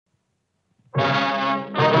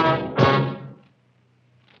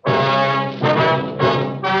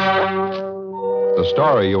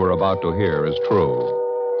story you are about to hear is true.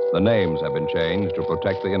 The names have been changed to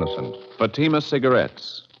protect the innocent. Fatima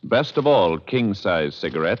Cigarettes, best of all king-size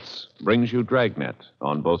cigarettes, brings you Dragnet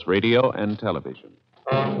on both radio and television.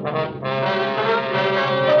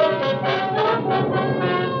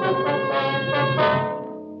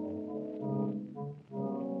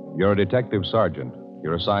 You're a detective sergeant.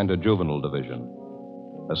 You're assigned to Juvenile Division.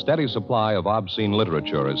 A steady supply of obscene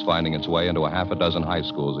literature is finding its way into a half a dozen high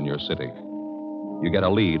schools in your city. You get a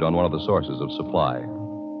lead on one of the sources of supply,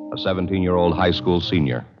 a 17-year-old high school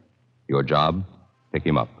senior. Your job, pick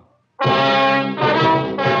him up.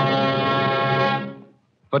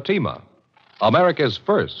 Fatima, America's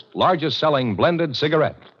first largest-selling blended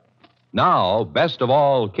cigarette. Now, best of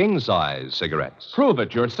all king-size cigarettes. Prove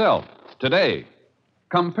it yourself today.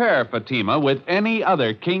 Compare Fatima with any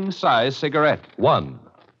other king-size cigarette. 1.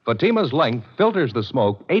 Fatima's length filters the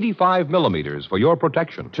smoke 85 millimeters for your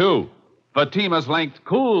protection. 2. Fatima's length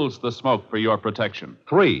cools the smoke for your protection.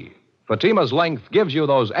 3. Fatima's length gives you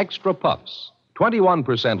those extra puffs,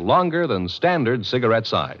 21% longer than standard cigarette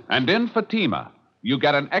size. And in Fatima, you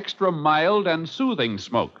get an extra mild and soothing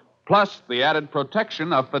smoke, plus the added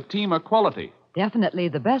protection of Fatima quality. Definitely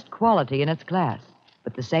the best quality in its class,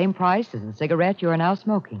 but the same price as the cigarette you are now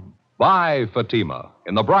smoking. Buy Fatima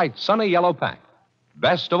in the bright, sunny yellow pack.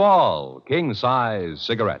 Best of all king-size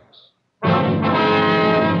cigarettes.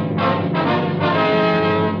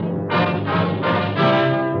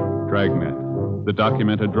 Dragnet, the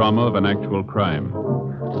documented drama of an actual crime.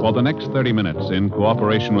 For the next 30 minutes, in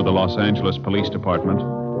cooperation with the Los Angeles Police Department,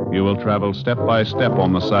 you will travel step by step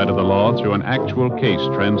on the side of the law through an actual case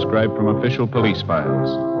transcribed from official police files.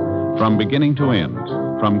 From beginning to end,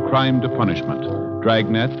 from crime to punishment,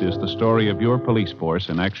 Dragnet is the story of your police force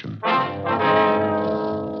in action.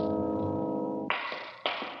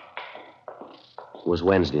 It was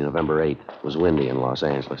Wednesday, November 8th. It was windy in Los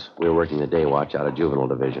Angeles. We were working the day watch out of Juvenile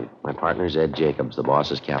Division. My partner's Ed Jacobs. The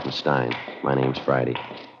boss is Captain Stein. My name's Friday.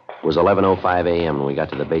 It was 11:05 a.m. when we got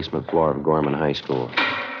to the basement floor of Gorman High School.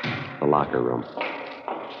 The locker room.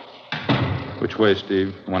 Which way,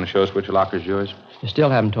 Steve? You want to show us which locker's yours? You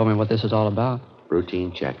still haven't told me what this is all about.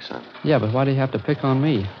 Routine check, son. Yeah, but why do you have to pick on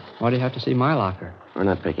me? Why do you have to see my locker? We're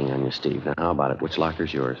not picking on you, Steve. Now, how about it? Which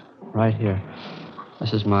locker's yours? Right here.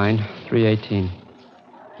 This is mine, 318.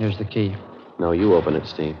 Here's the key. No, you open it,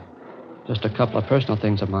 Steve. Just a couple of personal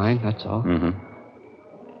things of mine, that's all.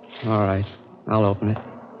 Mm-hmm. All right. I'll open it.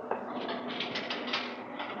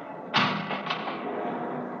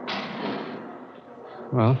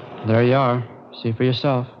 Well, there you are. See for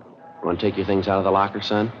yourself. Want to take your things out of the locker,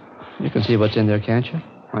 son? You can see what's in there, can't you?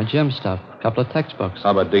 My gym stuff. A couple of textbooks.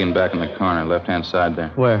 How about digging back in the corner, left-hand side there?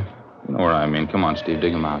 Where? You know where I mean. Come on, Steve,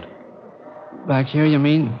 dig them out. Back here, you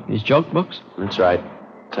mean? These joke books? That's right.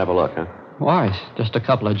 Let's have a look, huh? Why? Just a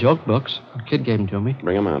couple of joke books. A kid gave them to me.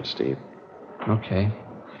 Bring them out, Steve. Okay.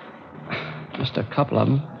 Just a couple of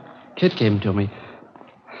them. Kid gave them to me.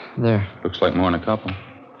 There. Looks like more than a couple.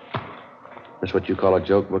 That's what you call a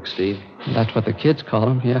joke book, Steve? That's what the kids call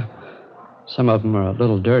them, yeah. Some of them are a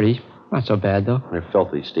little dirty. Not so bad, though. They're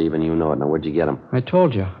filthy, Steve, and you know it. Now, where'd you get them? I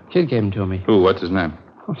told you. Kid gave them to me. Who? What's his name?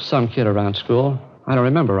 Oh, some kid around school. I don't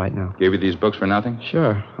remember right now. Gave you these books for nothing?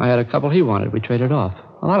 Sure. I had a couple he wanted. We traded off.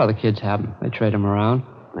 A lot of the kids have them. They trade them around.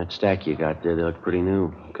 That stack you got there, they look pretty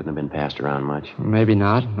new. Couldn't have been passed around much. Maybe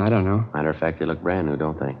not. I don't know. Matter of fact, they look brand new,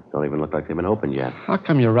 don't they? Don't even look like they've been opened yet. How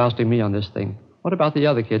come you're rousting me on this thing? What about the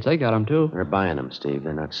other kids? They got them, too. They're buying them, Steve.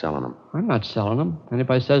 They're not selling them. I'm not selling them.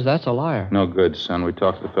 Anybody says that's a liar. No good, son. We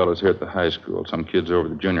talked to the fellows here at the high school. Some kids over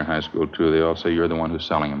at the junior high school, too. They all say you're the one who's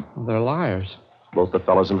selling them. Well, they're liars. Both the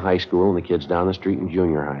fellows in high school and the kids down the street in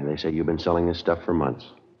junior high. They say you've been selling this stuff for months.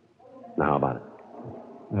 Now, how about it?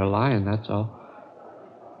 They're lying, that's all.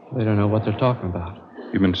 They don't know what they're talking about.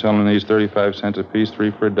 You've been selling these 35 cents a piece,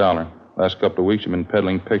 3 for $1. Last couple of weeks, you've been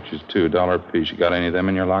peddling pictures, too, $1 a piece. You got any of them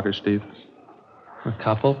in your locker, Steve? A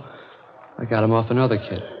couple. I got them off another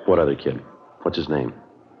kid. What other kid? What's his name?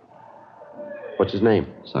 What's his name?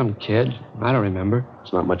 Some kid. I don't remember.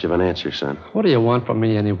 It's not much of an answer, son. What do you want from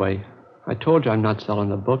me anyway? I told you I'm not selling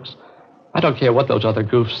the books. I don't care what those other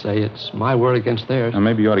goofs say. It's my word against theirs. Now,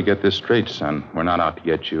 maybe you ought to get this straight, son. We're not out to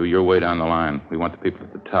get you. You're way down the line. We want the people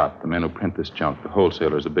at the top, the men who print this junk, the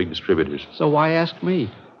wholesalers, the big distributors. So why ask me?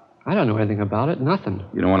 I don't know anything about it. Nothing.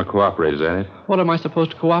 You don't want to cooperate, is that it? What am I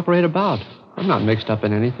supposed to cooperate about? I'm not mixed up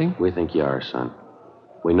in anything. We think you are, son.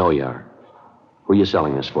 We know you are. Who are you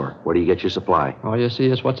selling this for? Where do you get your supply? All you see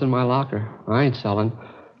is what's in my locker. I ain't selling.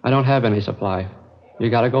 I don't have any supply. You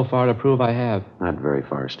got to go far to prove I have. Not very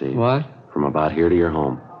far, Steve. What? From about here to your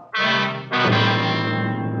home.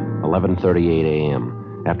 11:38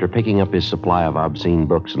 a.m. After picking up his supply of obscene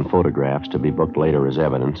books and photographs to be booked later as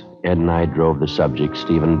evidence, Ed and I drove the subject,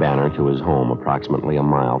 Stephen Banner, to his home approximately a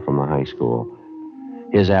mile from the high school.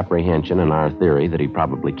 His apprehension and our theory that he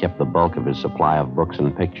probably kept the bulk of his supply of books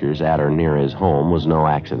and pictures at or near his home was no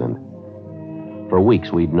accident. For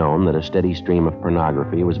weeks, we'd known that a steady stream of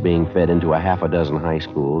pornography was being fed into a half a dozen high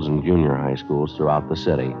schools and junior high schools throughout the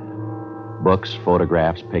city. Books,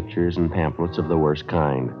 photographs, pictures, and pamphlets of the worst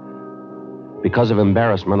kind. Because of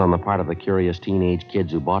embarrassment on the part of the curious teenage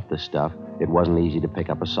kids who bought this stuff, it wasn't easy to pick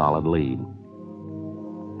up a solid lead.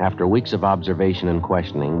 After weeks of observation and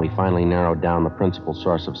questioning, we finally narrowed down the principal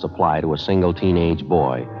source of supply to a single teenage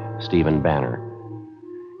boy, Stephen Banner.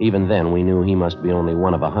 Even then, we knew he must be only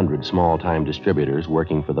one of 100 small-time distributors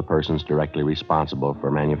working for the persons directly responsible for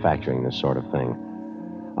manufacturing this sort of thing.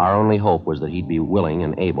 Our only hope was that he'd be willing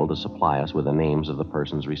and able to supply us with the names of the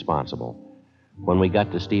persons responsible. When we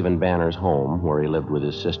got to Stephen Banner's home, where he lived with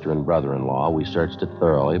his sister and brother-in-law, we searched it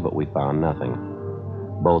thoroughly, but we found nothing.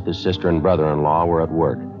 Both his sister and brother-in-law were at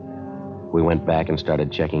work. We went back and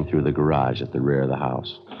started checking through the garage at the rear of the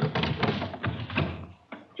house.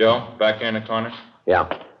 Joe, back here in the corner? Yeah.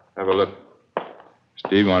 Have a look.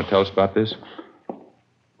 Steve, you want to tell us about this?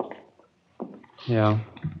 Yeah.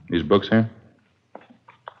 These books here?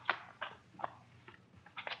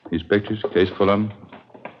 These pictures, case full of them?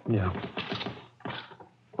 Yeah.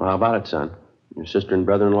 Well, how about it, son? Your sister and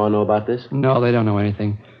brother-in-law know about this? No, they don't know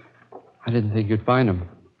anything. I didn't think you'd find them.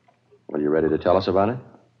 Are you ready to tell us about it?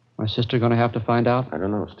 My sister going to have to find out? I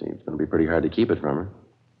don't know, Steve. It's going to be pretty hard to keep it from her.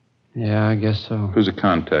 Yeah, I guess so. Who's the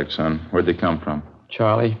contact, son? Where'd they come from?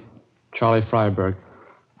 Charlie Freiberg.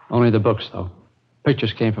 Only the books, though.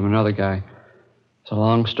 Pictures came from another guy. It's a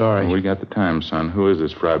long story. We got the time, son. Who is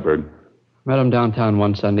this Freiberg? Met him downtown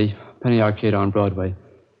one Sunday, Penny Arcade on Broadway.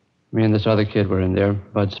 Me and this other kid were in there,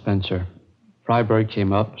 Bud Spencer. Freiberg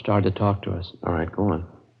came up, started to talk to us. All right, go on.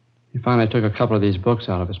 He finally took a couple of these books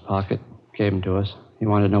out of his pocket, gave them to us. He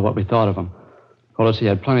wanted to know what we thought of them. Told us he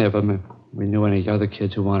had plenty of them if we knew any other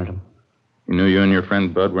kids who wanted them. You knew you and your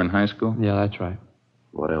friend Bud were in high school? Yeah, that's right.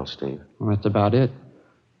 What else, Steve? Well, that's about it.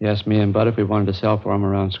 He asked me and Bud if we wanted to sell for him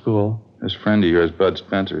around school. This friend of yours, Bud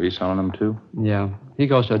Spencer, he's selling them too? Yeah. He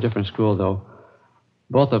goes to a different school, though.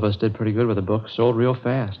 Both of us did pretty good with the books, sold real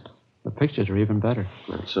fast. The pictures are even better.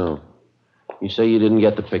 That's so. You say you didn't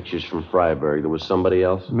get the pictures from Freiberg. There was somebody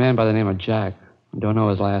else? A man by the name of Jack. I don't know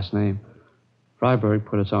his last name. Freiberg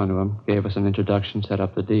put us onto him, gave us an introduction, set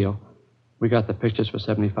up the deal. We got the pictures for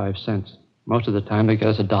 75 cents. Most of the time, they get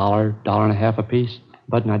us $1.50 apiece.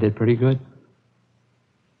 Bud and I did pretty good.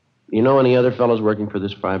 You know any other fellows working for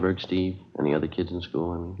this Freiberg, Steve? Any other kids in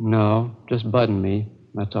school, I mean? No, just Bud and me.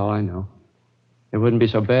 That's all I know. It wouldn't be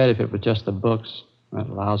so bad if it was just the books. That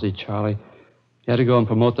lousy Charlie. He had to go and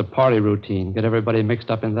promote the party routine, get everybody mixed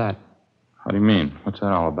up in that. How do you mean? What's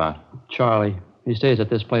that all about? Charlie. He stays at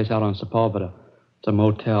this place out on Sepulveda. It's a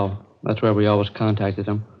motel. That's where we always contacted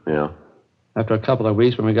him. Yeah. After a couple of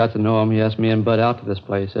weeks, when we got to know him, he asked me and Bud out to this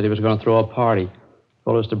place. Said he was going to throw a party.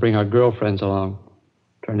 Told us to bring our girlfriends along.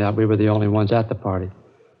 Turned out we were the only ones at the party.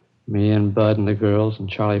 Me and Bud and the girls and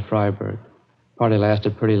Charlie Freiberg. Party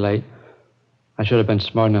lasted pretty late. I should have been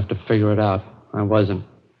smart enough to figure it out. I wasn't.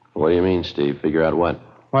 What do you mean, Steve? Figure out what?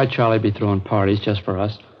 Why'd Charlie be throwing parties just for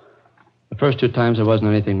us? The first 2 times there wasn't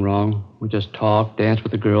anything wrong. We just talked, danced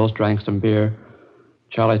with the girls, drank some beer.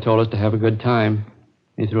 Charlie told us to have a good time.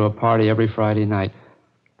 He threw a party every Friday night.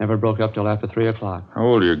 Never broke up till after 3 o'clock. How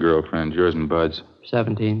old are your girlfriends, yours and Bud's?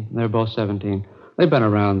 17. They're both 17. They've been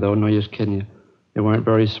around, though. No use kidding you. They weren't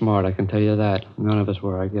very smart, I can tell you that. None of us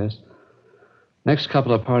were, I guess. Next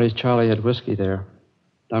couple of parties, Charlie had whiskey there.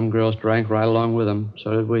 Dumb girls drank right along with him.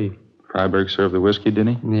 So did we. Freiberg served the whiskey, did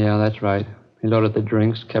he? Yeah, that's right. He loaded the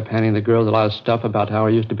drinks, kept handing the girls a lot of stuff about how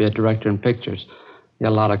he used to be a director in pictures. He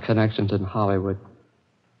had a lot of connections in Hollywood.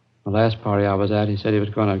 The last party I was at, he said he was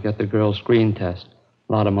going to get the girls' screen test.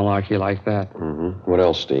 A lot of malarkey like that. Mm-hmm. What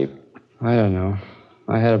else, Steve? I don't know.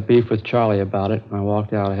 I had a beef with Charlie about it, and I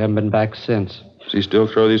walked out. I haven't been back since. Does he still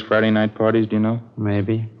throw these Friday night parties, do you know?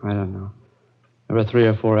 Maybe. I don't know. There were 3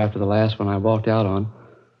 or 4 after the last one I walked out on.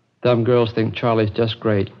 Dumb girls think Charlie's just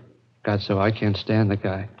great. God, so I can't stand the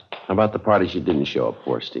guy. How about the parties you didn't show up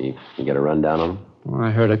for, Steve? You get a rundown on them? Well,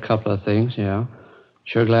 I heard a couple of things, yeah.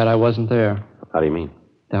 Sure glad I wasn't there. How do you mean?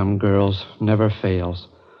 Dumb girls never fails.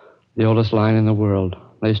 The oldest line in the world.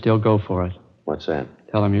 They still go for it. What's that?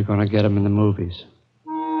 Tell them you're going to get them in the movies.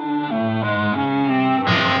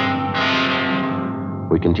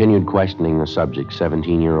 We continued questioning the subject,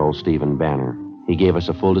 17-year-old Stephen Banner. He gave us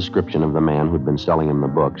a full description of the man who'd been selling him the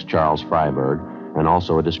books, Charles Freiberg, and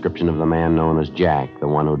also a description of the man known as Jack, the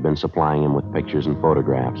one who had been supplying him with pictures and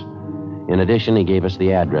photographs. In addition, he gave us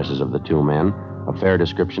the addresses of the two men, a fair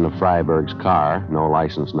description of Freiberg's car, no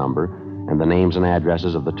license number, and the names and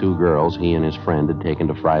addresses of the two girls he and his friend had taken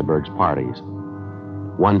to Freiberg's parties.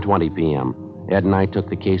 1:20 p.m. Ed and I took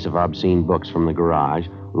the case of obscene books from the garage,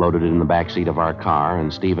 loaded it in the back seat of our car,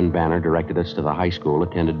 and Stephen Banner directed us to the high school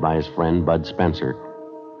attended by his friend Bud Spencer.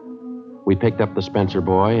 We picked up the Spencer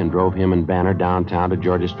boy and drove him and Banner downtown to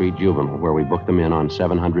Georgia Street Juvenile, where we booked them in on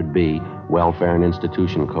 700B, Welfare and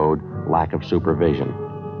Institution Code, lack of supervision.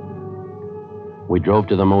 We drove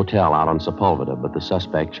to the motel out on Sepulveda, but the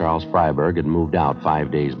suspect, Charles Freiberg, had moved out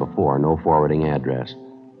 5 days before, no forwarding address.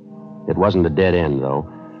 It wasn't a dead end, though.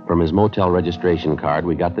 From his motel registration card,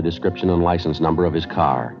 we got the description and license number of his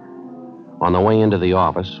car. On the way into the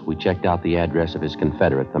office, we checked out the address of his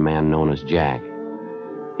confederate, the man known as Jack.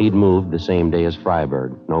 He'd moved the same day as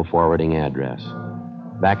Freiberg, no forwarding address.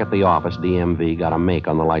 Back at the office, DMV got a make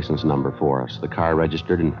on the license number for us. The car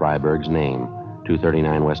registered in Freiberg's name,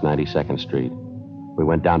 239 West 92nd Street. We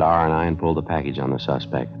went down to R&I and pulled the package on the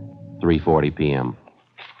suspect. 3:40 p.m.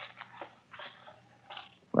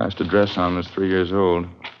 Last address on him was 3 years old.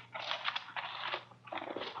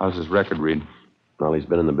 How's his record read? Well, he's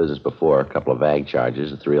been in the business before. A couple of ag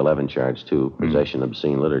charges, a 311 charge, too. Possession of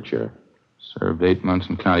obscene literature. Served 8 months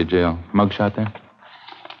in county jail. Mugshot there?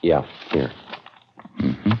 Yeah, here.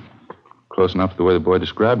 Mm-hmm. Close enough to the way the boy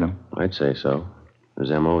described him. I'd say so. His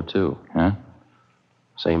M.O., too. Huh?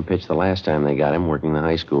 Same pitch the last time they got him, working the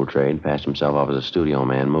high school trade. Passed himself off as a studio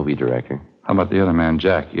man, movie director. How about the other man,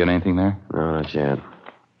 Jack? You got anything there? No, not yet.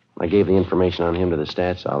 I gave the information on him to the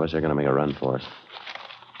stats office. They're going to make a run for us.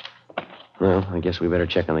 Well, I guess we better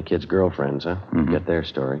check on the kids' girlfriends, huh? Mm-hmm. Get their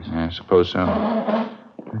stories. Yeah, I suppose so.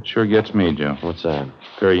 It sure gets me, Joe. What's that?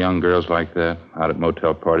 Very young girls like that, out at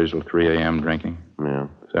motel parties till 3 a.m. drinking. Yeah.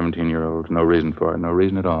 17-year-olds, no reason for it, no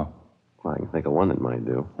reason at all. Well, I can think of one that might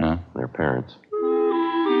do. Huh? Their parents.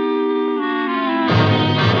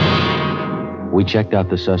 We checked out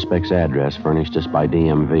the suspect's address furnished us by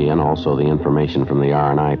DMV and also the information from the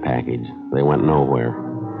R&I package. They went nowhere.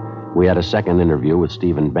 We had a second interview with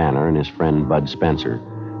Stephen Banner and his friend Bud Spencer.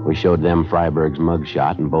 We showed them Freiberg's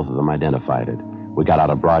mugshot, and both of them identified it. We got out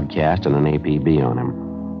a broadcast and an APB on him.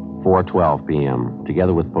 4:12 p.m.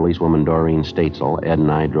 Together with policewoman Doreen Statesel, Ed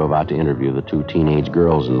and I drove out to interview the two teenage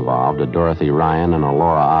girls involved, a Dorothy Ryan and a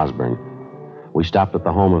Laura Osborne. We stopped at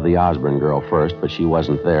the home of the Osborne girl first, but she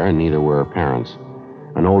wasn't there, and neither were her parents.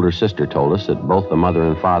 An older sister told us that both the mother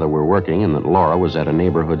and father were working and that Laura was at a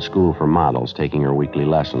neighborhood school for models taking her weekly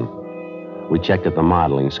lesson. We checked at the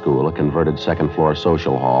modeling school, a converted second-floor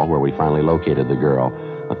social hall, where we finally located the girl,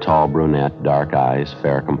 a tall brunette, dark eyes,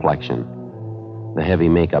 fair complexion. The heavy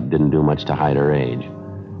makeup didn't do much to hide her age.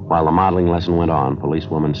 While the modeling lesson went on,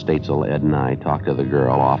 policewoman Statesel, Ed, and I talked to the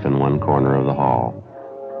girl off in one corner of the hall.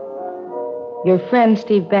 Your friend,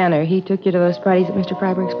 Steve Banner, he took you to those parties at Mr.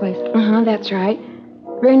 Freiberg's place? Uh-huh, that's right.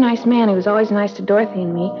 Very nice man. He was always nice to Dorothy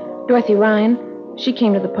and me. Dorothy Ryan, she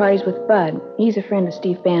came to the parties with Bud. He's a friend of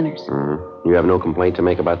Steve Banner's. Mm-hmm. You have no complaint to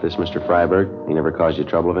make about this, Mr. Freiberg? He never caused you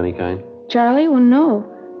trouble of any kind? Charlie? Well, no.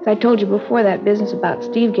 As I told you before, that business about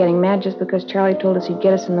Steve getting mad just because Charlie told us he'd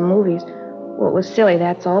get us in the movies. Well, it was silly,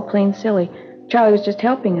 that's all. Plain silly. Charlie was just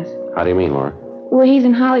helping us. How do you mean, Laura? Well, he's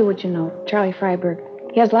in Hollywood, you know, Charlie Freiberg.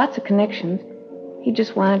 He has lots of connections. He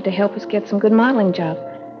just wanted to help us get some good modeling jobs.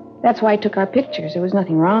 That's why he took our pictures. There was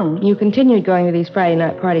nothing wrong. You continued going to these Friday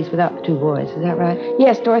night parties without the two boys, is that right?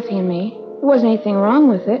 Yes, Dorothy and me. There wasn't anything wrong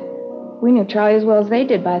with it. We knew Charlie as well as they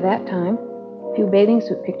did by that time. A few bathing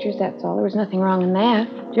suit pictures, that's all. There was nothing wrong in that.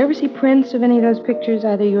 Did you ever see prints of any of those pictures,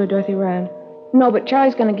 either you or Dorothy Ryan? No, but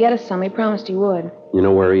Charlie's going to get us some. He promised he would. You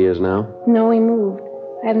know where he is now? No, he moved.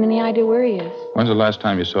 I haven't any idea where he is. When's the last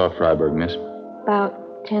time you saw Freiberg, miss?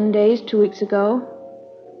 About 10 days, 2 weeks ago.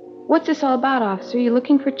 What's this all about, officer? You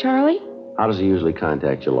looking for Charlie? How does he usually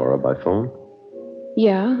contact you, Laura? By phone?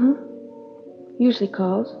 Yeah, huh? Usually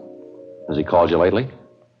calls. Has he called you lately?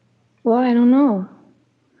 Well, I don't know.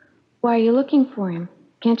 Why are you looking for him?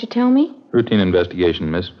 Can't you tell me? Routine investigation,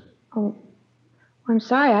 miss. Oh, I'm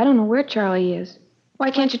sorry. I don't know where Charlie is. Why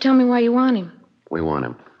can't you tell me why you want him? We want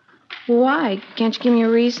him. Why? Can't you give me a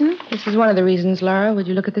reason? This is one of the reasons, Laura. Would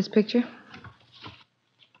you look at this picture?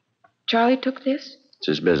 Charlie took this? It's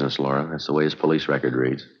his business, Laura. That's the way his police record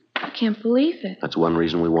reads. I can't believe it. That's one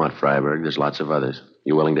reason we want Freiberg. There's lots of others.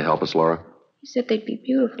 You willing to help us, Laura? He said they'd be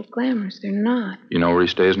beautiful, glamorous. They're not. You know where he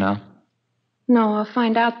stays now? No, I'll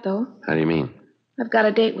find out, though. How do you mean? I've got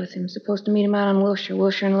a date with him. Supposed to meet him out on Wilshire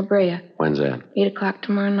and La Brea. When's that? 8 o'clock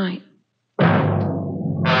tomorrow night.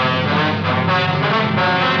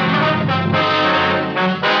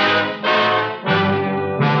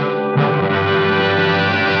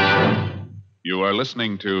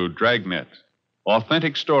 listening to Dragnet,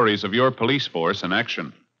 authentic stories of your police force in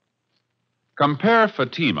action. Compare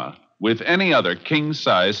Fatima with any other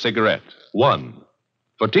king-size cigarette. 1.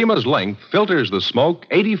 Fatima's length filters the smoke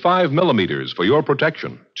 85 millimeters for your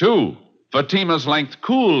protection. 2. Fatima's length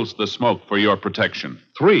cools the smoke for your protection.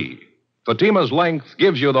 3. Fatima's length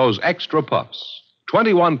gives you those extra puffs,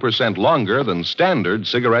 21% longer than standard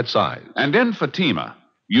cigarette size. And in Fatima,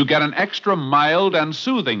 you get an extra mild and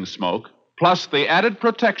soothing smoke, plus the added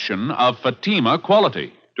protection of Fatima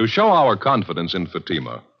quality. To show our confidence in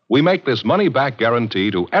Fatima, we make this money-back guarantee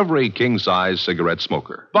to every king-size cigarette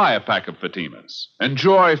smoker. Buy a pack of Fatimas.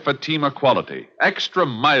 Enjoy Fatima quality, extra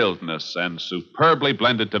mildness, and superbly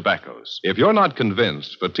blended tobaccos. If you're not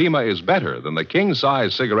convinced Fatima is better than the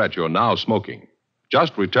king-size cigarette you're now smoking,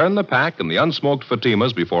 just return the pack and the unsmoked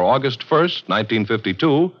Fatimas before August 1st,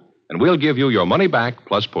 1952, and we'll give you your money back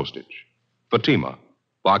plus postage. Fatima,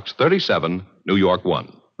 Box 37, New York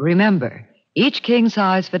 1. Remember, each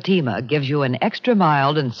king-size Fatima gives you an extra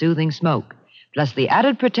mild and soothing smoke, plus the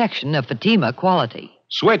added protection of Fatima quality.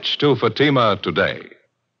 Switch to Fatima today.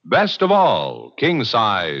 Best of all,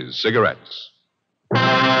 king-size cigarettes.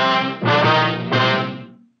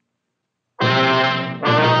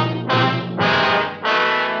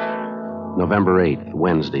 November 8th,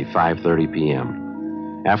 Wednesday, 5:30 p.m.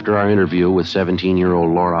 After our interview with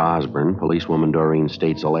 17-year-old Laura Osborne, policewoman Doreen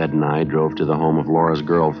Statesel, Ed, and I drove to the home of Laura's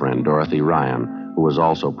girlfriend, Dorothy Ryan, who was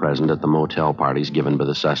also present at the motel parties given by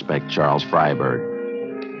the suspect, Charles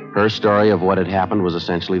Freiberg. Her story of what had happened was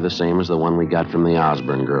essentially the same as the one we got from the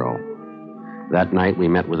Osborne girl. That night, we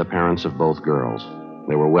met with the parents of both girls.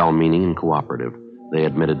 They were well-meaning and cooperative. They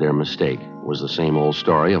admitted their mistake. It was the same old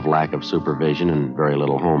story of lack of supervision and very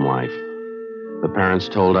little home life. The parents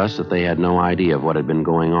told us that they had no idea of what had been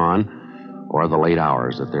going on or the late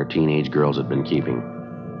hours that their teenage girls had been keeping.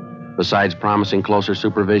 Besides promising closer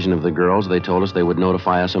supervision of the girls, they told us they would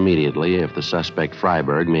notify us immediately if the suspect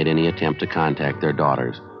Freiberg made any attempt to contact their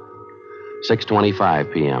daughters.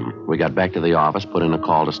 6:25 p.m. We got back to the office, put in a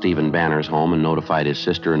call to Stephen Banner's home, and notified his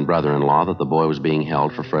sister and brother-in-law that the boy was being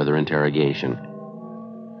held for further interrogation.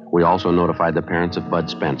 We also notified the parents of Bud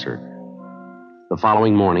Spencer. The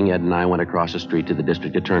following morning, Ed and I went across the street to the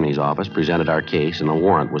district attorney's office, presented our case, and a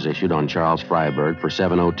warrant was issued on Charles Freiberg for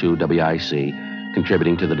 702 WIC,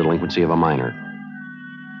 contributing to the delinquency of a minor.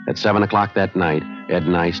 At 7 o'clock that night, Ed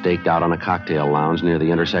and I staked out on a cocktail lounge near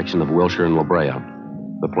the intersection of Wilshire and La Brea,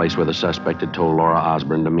 the place where the suspect had told Laura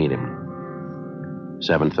Osborne to meet him.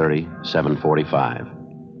 7:30, 7:45.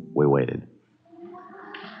 We waited.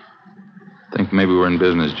 Think maybe we're in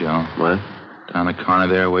business, Joe. What? Down the corner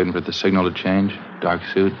there, waiting for the signal to change. Dark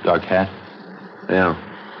suit, dark hat. Yeah,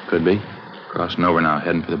 could be. Crossing over now,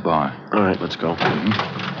 heading for the bar. All right, let's go.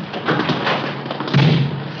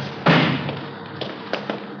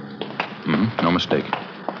 No mistake.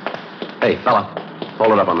 Hey, fella,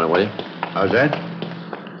 hold it up a minute, will you? How's that?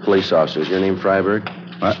 Police officers, your name Freiberg?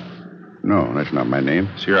 What? No, that's not my name.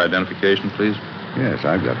 It's your identification, please. Yes,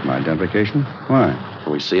 I've got my identification. Why?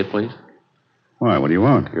 Can we see it, please? Why, what do you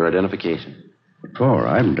want? Your identification. What for?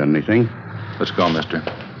 I haven't done anything. Let's go, mister.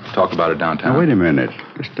 Talk about it downtown. Now, wait a minute.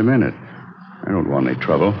 Just a minute. I don't want any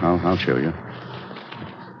trouble. I'll show you.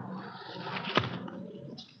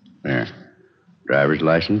 There. Driver's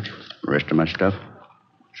license, the rest of my stuff.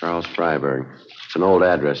 Charles Freiberg. It's an old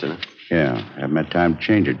address, isn't it? Yeah, haven't had time to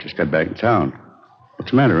change it. Just got back in town. What's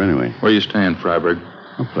the matter, anyway? Where are you staying, Freiberg?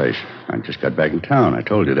 No place. I just got back in town. I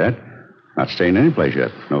told you that. Not staying any place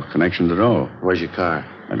yet. No connections at all. Where's your car?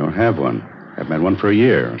 I don't have one. Haven't had one for a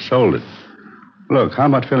year. I sold it. Look, how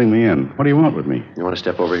about filling me in? What do you want with me? You want to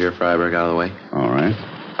step over here, Freiberg, out of the way? All right.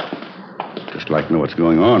 Just like to know what's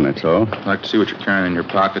going on, that's all. I'd like to see what you're carrying in your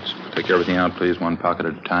pockets. Take everything out, please, one pocket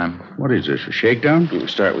at a time. What is this, a shakedown? You can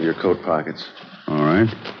start with your coat pockets. All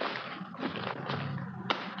right.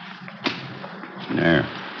 There.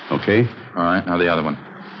 Okay? All right, now the other one.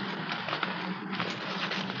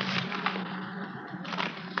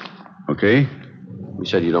 Okay? You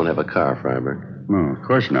said you don't have a car, Freiberg. No, of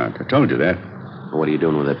course not. I told you that. Well, what are you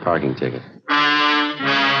doing with that parking ticket?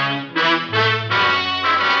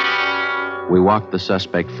 We walked the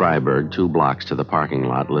suspect Freiberg 2 blocks to the parking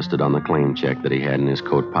lot listed on the claim check that he had in his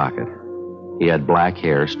coat pocket. He had black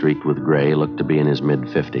hair streaked with gray, looked to be in his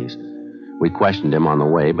mid-50s. We questioned him on the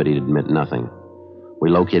way, but he'd admit nothing. We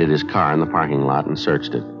located his car in the parking lot and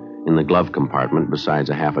searched it. In the glove compartment,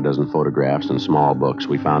 besides a half a dozen photographs and small books,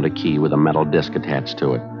 we found a key with a metal disc attached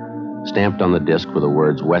to it. Stamped on the disc were the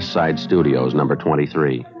words West Side Studios, number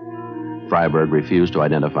 23. Freiberg refused to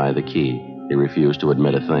identify the key. He refused to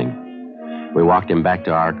admit a thing. We walked him back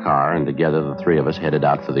to our car, and together the three of us headed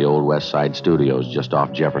out for the old West Side Studios just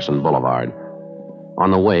off Jefferson Boulevard.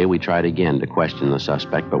 On the way, we tried again to question the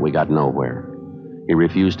suspect, but we got nowhere. He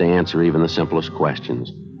refused to answer even the simplest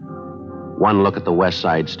questions. One look at the West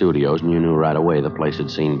Side Studios, and you knew right away the place had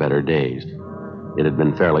seen better days. It had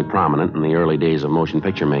been fairly prominent in the early days of motion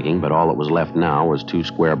picture making, but all that was left now was 2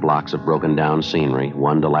 square blocks of broken-down scenery,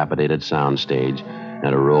 1 dilapidated soundstage,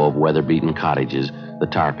 and a row of weather-beaten cottages, the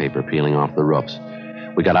tar paper peeling off the roofs.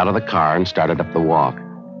 We got out of the car and started up the walk.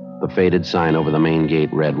 The faded sign over the main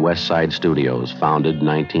gate read West Side Studios, founded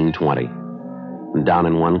 1920. And down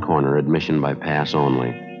in one corner, admission by pass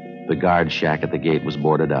only. The guard shack at the gate was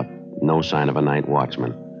boarded up. No sign of a night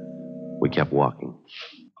watchman. We kept walking.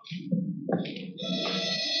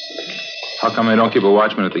 How come they don't keep a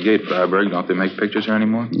watchman at the gate, Freiberg? Don't they make pictures here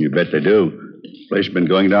anymore? You bet they do. The place has been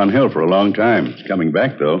going downhill for a long time. It's coming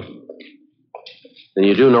back, though. Then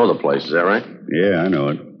you do know the place, is that right? Yeah, I know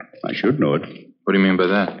it. I should know it. What do you mean by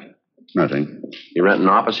that? Nothing. You rent an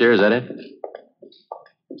office here, is that it?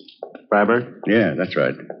 Freiberg? Yeah, that's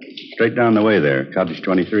right. Straight down the way there, Cottage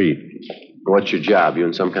 23. What's your job? You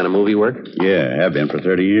in some kind of movie work? Yeah, I have been for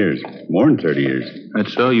 30 years. More than 30 years.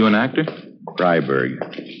 That's so? You an actor? Freiberg.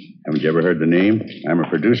 Haven't you ever heard the name? I'm a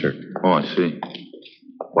producer. Oh, I see.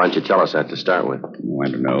 Why don't you tell us that to start with? Oh, I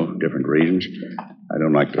don't know. Different reasons. I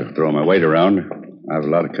don't like to throw my weight around. I have a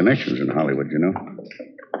lot of connections in Hollywood, you know.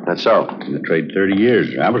 That's so. In the trade 30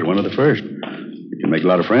 years. I was one of the first. You can make a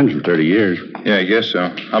lot of friends in 30 years. Yeah, I guess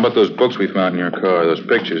so. How about those books we found in your car, those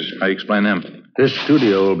pictures? How do you explain them? This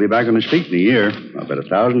studio will be back on its feet in a year. I'll bet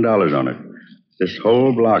 $1,000 on it. This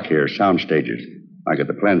whole block here, sound stages. I got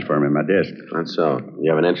the plans for them in my desk. That's so.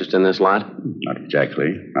 You have an interest in this lot? Not exactly.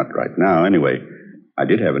 Not right now, anyway. I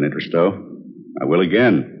did have an interest, though. I will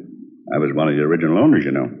again. I was one of the original owners,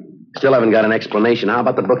 you know. Still haven't got an explanation. How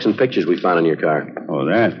about the books and pictures we found in your car? Oh,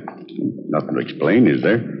 that? Nothing to explain, is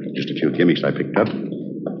there? Just a few gimmicks I picked up.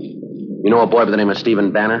 You know a boy by the name of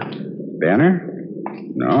Stephen Banner? Banner?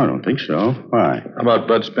 No, I don't think so. Why? How about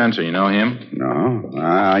Bud Spencer? You know him? No.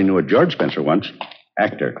 I knew a George Spencer once.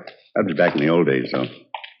 Actor. That was back in the old days, though.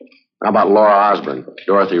 How about Laura Osborne,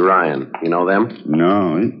 Dorothy Ryan? You know them?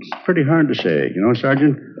 No, it's pretty hard to say. You know,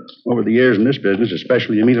 Sergeant, over the years in this business,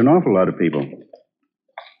 especially, you meet an awful lot of people.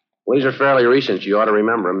 Well, these are fairly recent. You ought to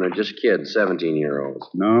remember them. They're just kids, 17-year-olds.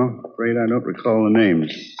 No, afraid I don't recall the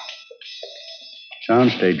names.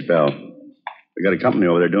 Soundstage bell. We got a company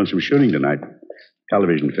over there doing some shooting tonight.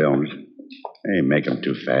 Television films. Hey, make them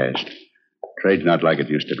too fast. Trade's not like it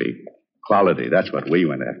used to be. Quality, that's what we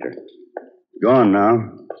went after. Gone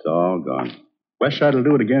now. It's all gone. West Side will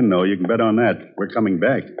do it again, though. You can bet on that. We're coming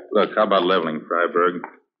back. Look, how about leveling, Freiberg?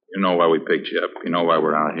 You know why we picked you up. You know why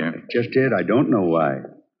we're out here. Just did. I don't know why.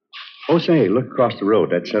 Oh, say, look across the road.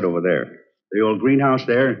 That's set over there. The old greenhouse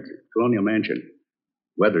there, it's a colonial mansion.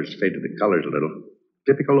 Weather's faded the colors a little.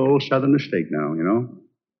 Typical old southern estate now, you know.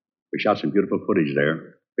 We shot some beautiful footage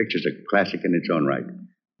there. Picture's a classic in its own right.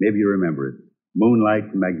 Maybe you remember it. Moonlight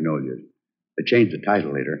and Magnolias. They changed the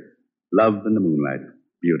title later. Love in the Moonlight.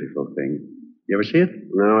 Beautiful thing. You ever see it?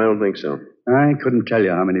 No, I don't think so. I couldn't tell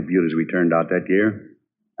you how many beauties we turned out that year.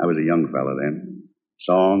 I was a young fellow then.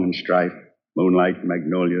 Song and strife, moonlight and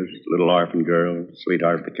magnolias, little orphan girl,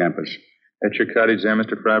 sweetheart of the campus. That's your cottage there,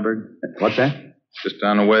 Mr. Freiberg? What's that? Just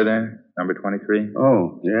down the way there, number 23?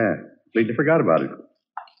 Oh, yeah. Completely forgot about it.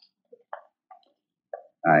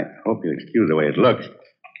 I hope you'll excuse the way it looks.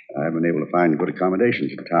 I haven't been able to find good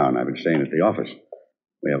accommodations in town. I've been staying at the office.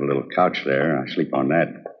 We have a little couch there. I sleep on that.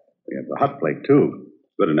 We have a hot plate, too.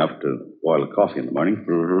 Good enough to boil a coffee in the morning.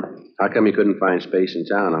 Mm-hmm. How come you couldn't find space in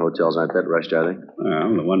town? The hotels aren't that rushed, are they?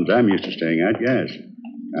 Well, the ones I'm used to staying at, yes.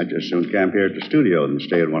 I'd just soon camp here at the studio than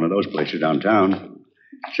stay at one of those places downtown.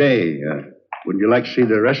 Say, wouldn't you like to see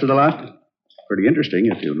the rest of the lot? Pretty interesting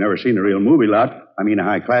if you've never seen a real movie lot. I mean, a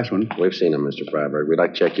high-class one. We've seen them, Mr. Freiberg. We'd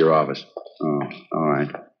like to check your office. Oh, all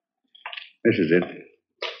right. This is it.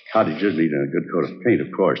 Cottages need a good coat of paint, of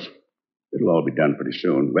course. It'll all be done pretty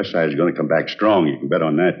soon. West Side is going to come back strong. You can bet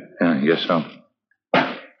on that. Yeah, I guess so.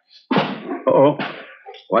 Uh-oh.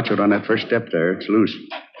 Watch out on that first step there. It's loose.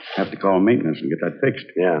 Have to call maintenance and get that fixed.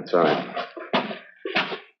 Yeah, it's all right.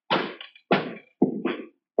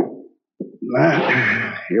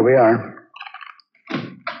 Here we are.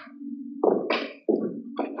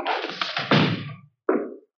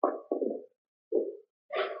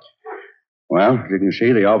 Well, as you can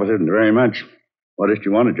see, the office isn't very much. What is it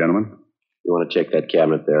you wanted, gentlemen? You want to check that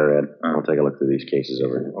cabinet there, Ed? I'll take a look through these cases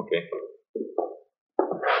over here. Okay.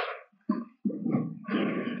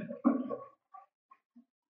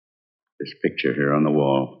 This picture here on the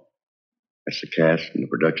wall. That's the cast and the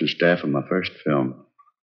production staff of my first film.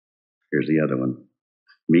 Here's the other one.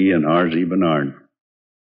 Me and R.Z. Bernard.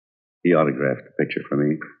 He autographed the picture for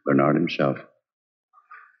me, Bernard himself.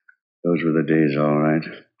 Those were the days, all right.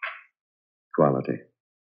 Quality.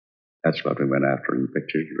 That's what we went after in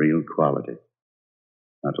pictures, real quality.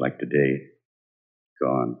 Not like today.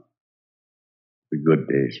 Gone. The good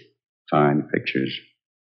days. Fine pictures.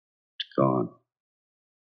 It's gone.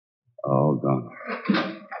 All gone.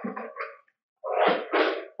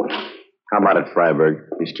 How about it, Freiberg?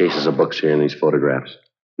 These cases of books here and these photographs.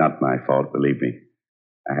 Not my fault, believe me.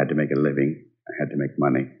 I had to make a living. I had to make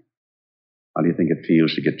money. How do you think it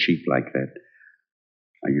feels to get cheap like that?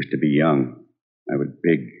 I used to be young. I was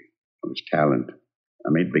big. I was talent. I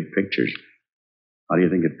made big pictures. How do you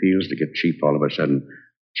think it feels to get cheap all of a sudden?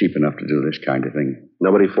 Cheap enough to do this kind of thing?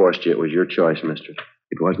 Nobody forced you. It was your choice, mister.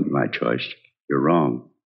 It wasn't my choice. You're wrong.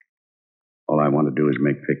 All I want to do is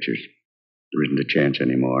make pictures. There isn't a chance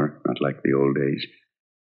anymore, not like the old days.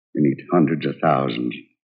 You need hundreds of thousands,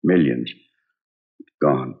 millions. It's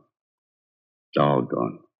gone. It's all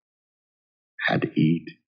gone. Had to eat.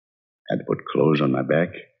 Had to put clothes on my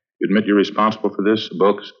back. You admit you're responsible for this?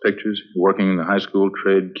 Books, pictures, working in the high school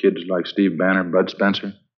trade, kids like Steve Banner, Bud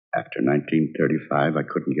Spencer? After 1935, I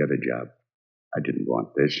couldn't get a job. I didn't want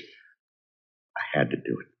this. I had to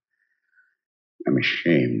do it. I'm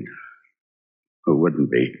ashamed. Who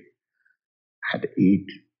wouldn't be? I had to eat.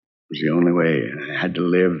 It was the only way. I had to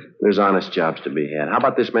live. There's honest jobs to be had. How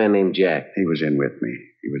about this man named Jack? He was in with me.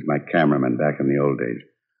 He was my cameraman back in the old days.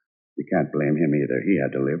 You can't blame him either. He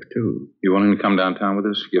had to live, too. You willing to come downtown with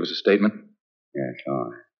us? Give us a statement? Yes,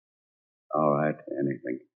 all right,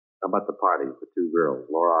 anything. How about the party with the two girls,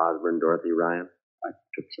 Laura Osborne, Dorothy Ryan? I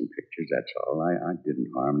took some pictures, that's all. I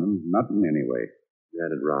didn't harm them. Not in any way. You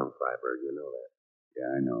had it wrong, Freiberg. You know that. Yeah,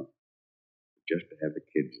 I know. Just to have the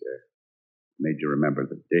kids there made you remember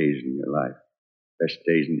the days in your life. Best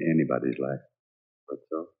days in anybody's life. What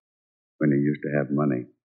so? When you used to have money.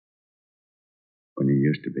 When you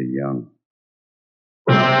used to be young.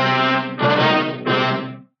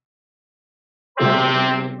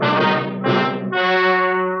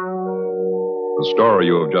 The story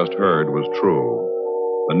you have just heard was true.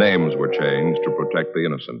 The names were changed to protect the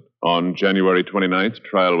innocent. On January 29th,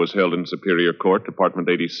 trial was held in Superior Court, Department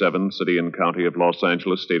 87, City and County of Los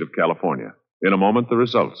Angeles, State of California. In a moment, the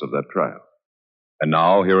results of that trial. And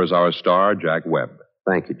now, here is our star, Jack Webb.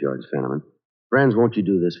 Thank you, George Fenneman. Friends, won't you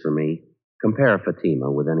do this for me? Compare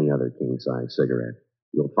Fatima with any other king-size cigarette.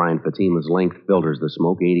 You'll find Fatima's length filters the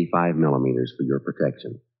smoke 85 millimeters for your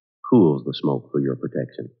protection. Cools the smoke for your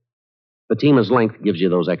protection. Fatima's length gives you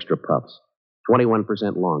those extra puffs, 21%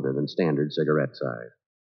 longer than standard cigarette size.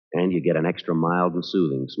 And you get an extra mild and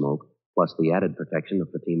soothing smoke, plus the added protection of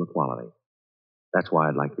Fatima quality. That's why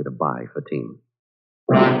I'd like you to buy Fatima.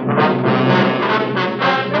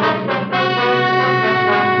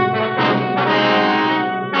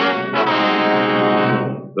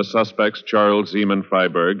 The suspects, Charles Zeman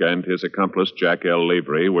Freiberg and his accomplice, Jack L.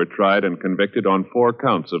 Lavery, were tried and convicted on 4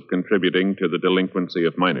 counts of contributing to the delinquency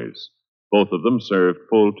of minors. Both of them served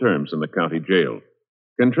full terms in the county jail.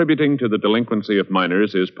 Contributing to the delinquency of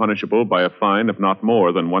minors is punishable by a fine of not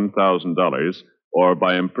more than $1,000 or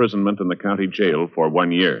by imprisonment in the county jail for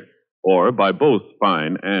 1 year, or by both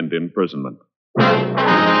fine and imprisonment.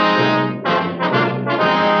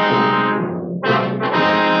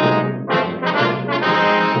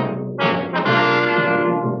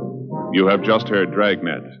 You have just heard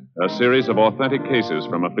Dragnet, a series of authentic cases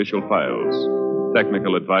from official files.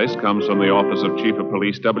 Technical advice comes from the Office of Chief of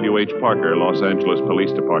Police W.H. Parker, Los Angeles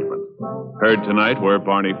Police Department. Heard tonight were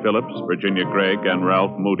Barney Phillips, Virginia Gregg, and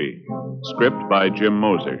Ralph Moody. Script by Jim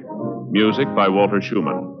Moser. Music by Walter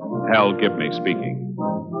Schumann. Hal Gibney speaking.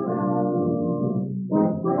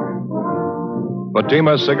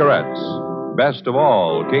 Fatima Cigarettes. Best of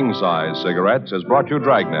all king-size cigarettes has brought you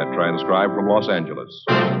Dragnet, transcribed from Los Angeles.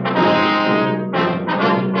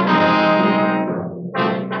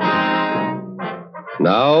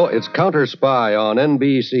 Now it's Counter Spy on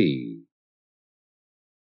NBC.